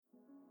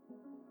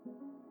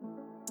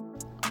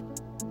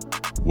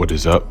What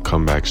is up,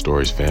 Comeback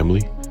Stories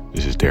family?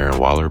 This is Darren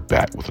Waller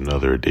back with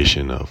another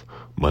edition of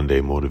Monday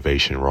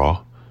Motivation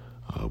Raw.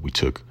 We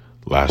took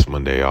last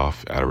Monday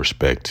off out of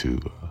respect to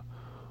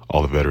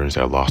all the veterans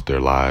that lost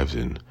their lives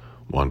and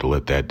wanted to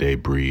let that day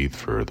breathe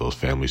for those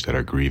families that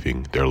are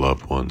grieving their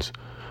loved ones.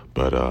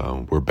 But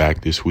we're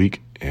back this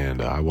week,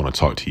 and I want to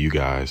talk to you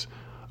guys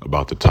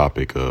about the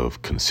topic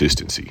of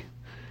consistency.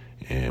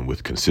 And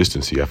with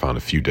consistency, I found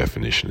a few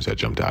definitions that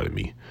jumped out at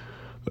me.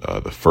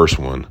 The first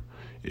one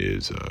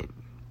is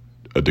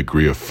a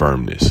degree of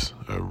firmness,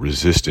 a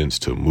resistance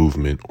to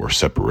movement or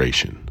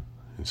separation.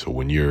 And so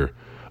when you're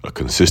a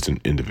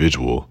consistent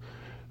individual,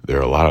 there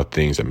are a lot of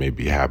things that may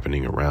be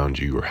happening around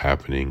you or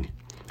happening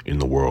in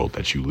the world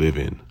that you live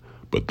in,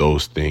 but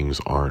those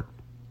things aren't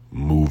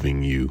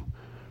moving you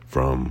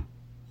from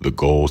the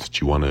goals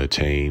that you want to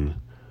attain,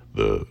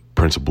 the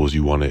principles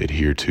you want to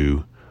adhere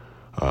to.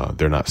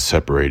 They're not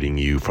separating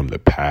you from the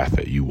path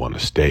that you want to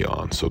stay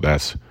on. So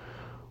that's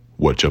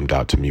what jumped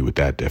out to me with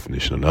that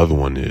definition. Another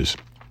one is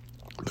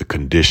the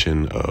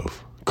condition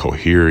of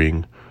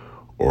cohering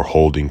or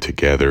holding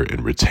together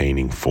and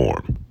retaining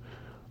form.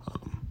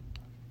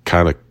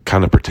 Kind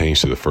of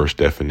pertains to the first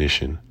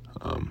definition.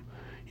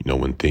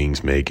 When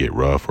things may get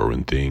rough or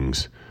when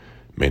things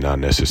may not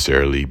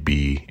necessarily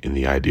be in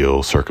the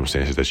ideal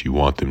circumstances that you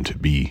want them to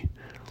be,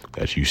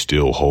 that you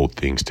still hold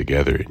things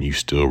together and you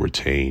still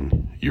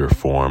retain your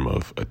form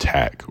of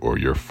attack or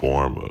your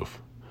form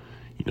of,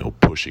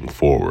 pushing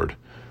forward.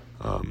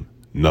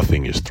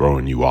 Nothing is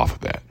throwing you off of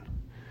that.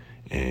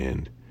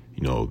 And,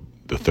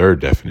 the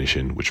third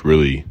definition, which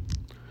really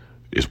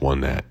is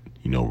one that,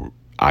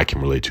 I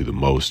can relate to the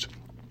most,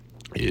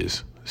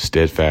 is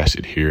steadfast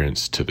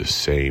adherence to the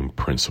same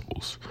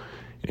principles.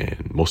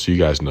 And most of you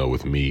guys know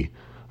with me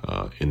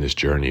in this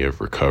journey of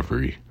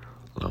recovery,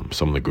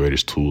 some of the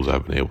greatest tools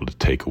I've been able to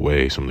take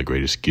away, some of the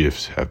greatest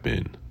gifts have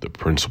been the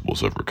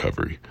principles of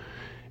recovery.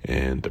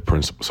 And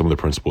some of the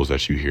principles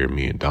that you hear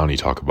me and Donnie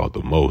talk about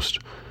the most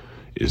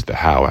is the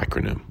HOW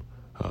acronym: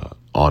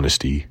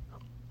 honesty,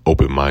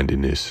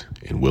 open-mindedness,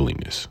 and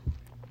willingness.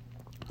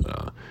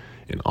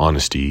 And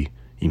honesty,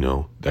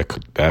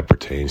 that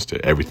pertains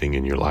to everything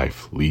in your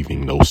life,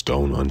 leaving no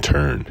stone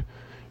unturned,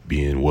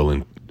 being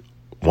willing,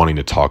 wanting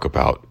to talk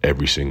about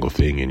every single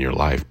thing in your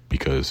life,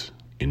 because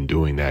in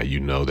doing that,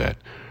 that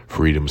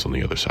freedom's on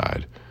the other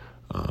side,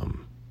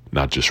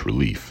 not just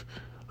relief.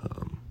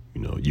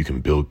 You can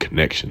build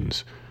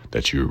connections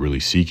that you're really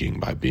seeking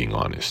by being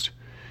honest.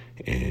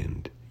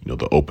 And,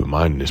 the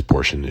open-mindedness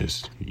portion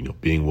is,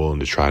 being willing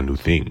to try new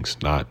things,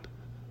 not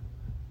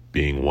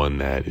being one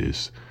that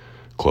is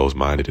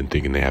closed-minded and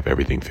thinking they have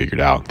everything figured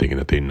out and thinking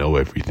that they know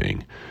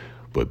everything,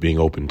 but being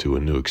open to a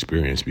new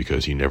experience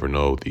because you never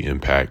know the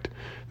impact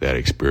that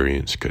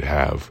experience could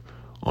have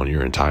on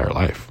your entire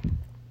life.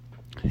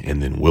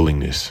 And then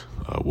willingness,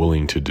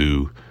 willing to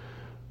do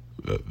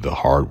the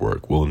hard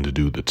work, willing to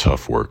do the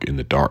tough work in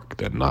the dark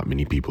that not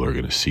many people are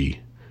going to see,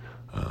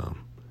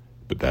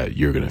 but that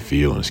you're going to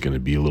feel, and it's going to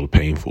be a little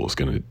painful. It's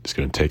going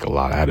to take a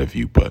lot out of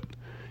you, but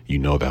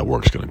that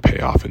work's going to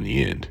pay off in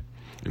the end.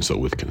 And so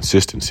with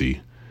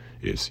consistency,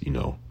 it's,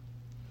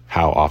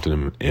 how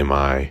often am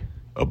I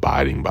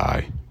abiding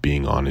by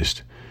being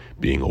honest,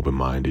 being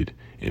open-minded,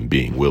 and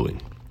being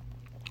willing?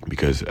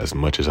 Because as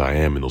much as I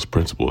am in those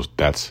principles,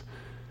 that's,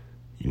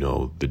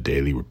 the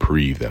daily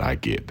reprieve that I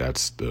get.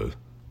 That's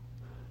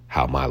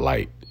how my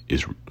life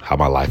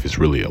is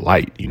really a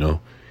light,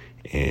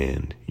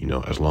 And,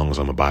 as long as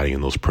I'm abiding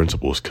in those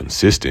principles,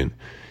 consistent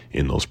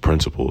in those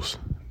principles,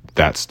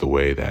 that's the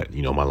way that,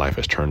 my life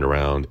has turned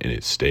around, and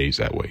it stays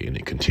that way and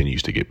it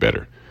continues to get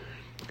better.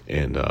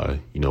 And,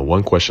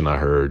 one question I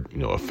heard,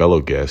 a fellow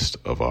guest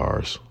of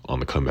ours on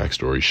the Comeback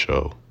Stories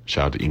show,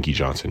 shout out to Inky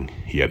Johnson,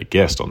 he had a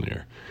guest on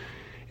there,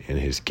 and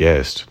his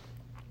guest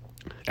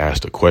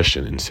asked a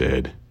question and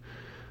said,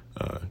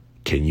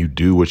 can you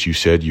do what you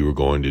said you were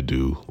going to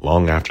do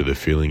long after the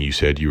feeling you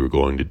said you were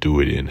going to do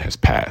it in has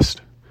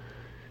passed?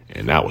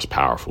 And that was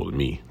powerful to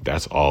me.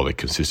 That's all that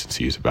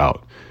consistency is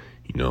about.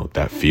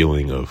 That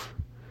feeling of,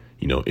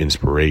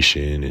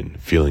 inspiration and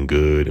feeling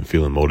good and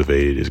feeling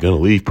motivated is going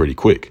to leave pretty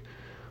quick.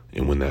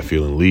 And when that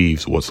feeling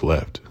leaves, what's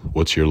left?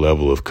 What's your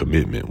level of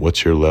commitment?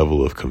 What's your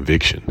level of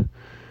conviction?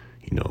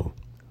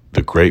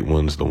 The great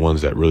ones, the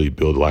ones that really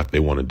build the life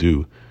they want to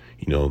do,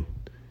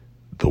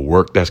 the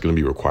work that's going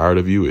to be required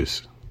of you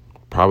is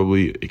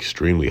probably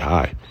extremely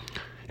high.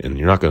 And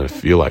you're not going to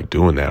feel like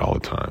doing that all the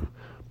time.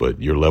 But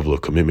your level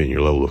of commitment,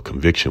 your level of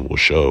conviction will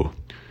show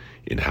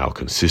in how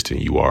consistent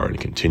you are and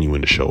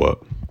continuing to show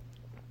up.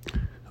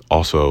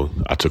 Also,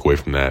 I took away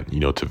from that,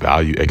 to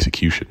value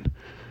execution.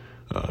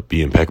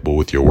 Be impeccable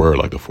with your word,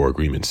 like the 4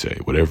 agreements say.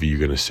 Whatever you're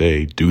going to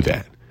say, do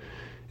that.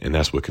 And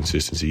that's what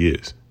consistency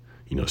is.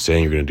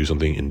 Saying you're going to do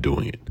something and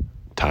doing it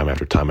time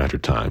after time after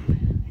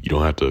time. You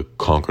don't have to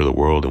conquer the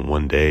world in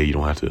one day. You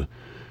don't have to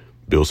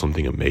build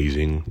something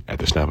amazing at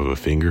the snap of a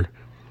finger.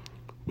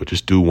 But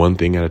just do one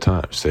thing at a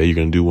time. Say you're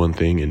going to do one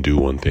thing and do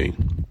one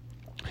thing.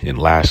 And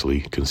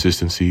lastly,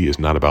 consistency is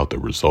not about the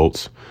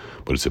results,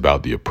 but it's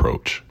about the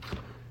approach.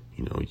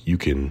 You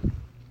can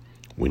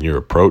when your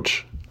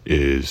approach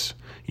is,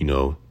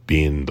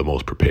 being the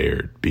most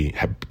prepared,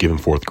 giving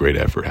forth great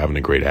effort, having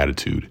a great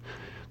attitude,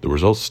 the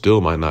results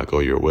still might not go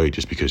your way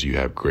just because you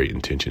have great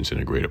intentions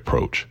and a great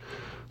approach.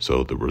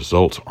 So the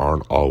results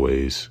aren't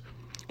always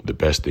the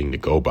best thing to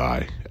go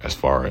by as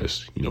far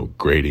as,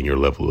 grading your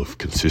level of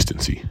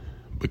consistency.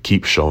 But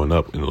keep showing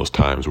up in those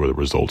times where the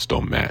results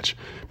don't match,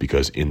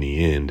 because in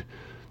the end,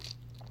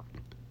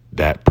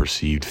 that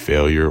perceived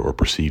failure or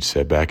perceived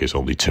setback is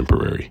only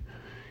temporary.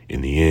 In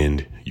the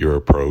end, your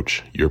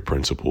approach, your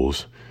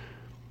principles,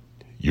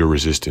 your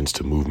resistance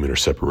to movement or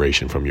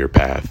separation from your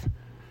path,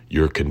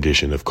 your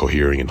condition of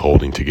cohering and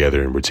holding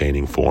together and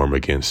retaining form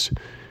against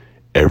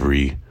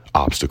every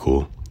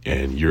obstacle,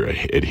 and your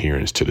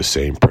adherence to the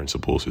same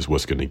principles is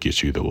what's going to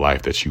get you the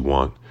life that you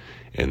want,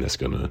 and that's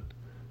going to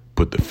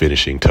put the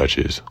finishing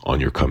touches on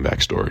your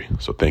comeback story.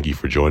 So thank you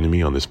for joining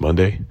me on this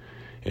Monday,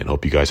 and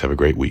hope you guys have a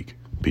great week.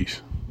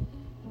 Peace.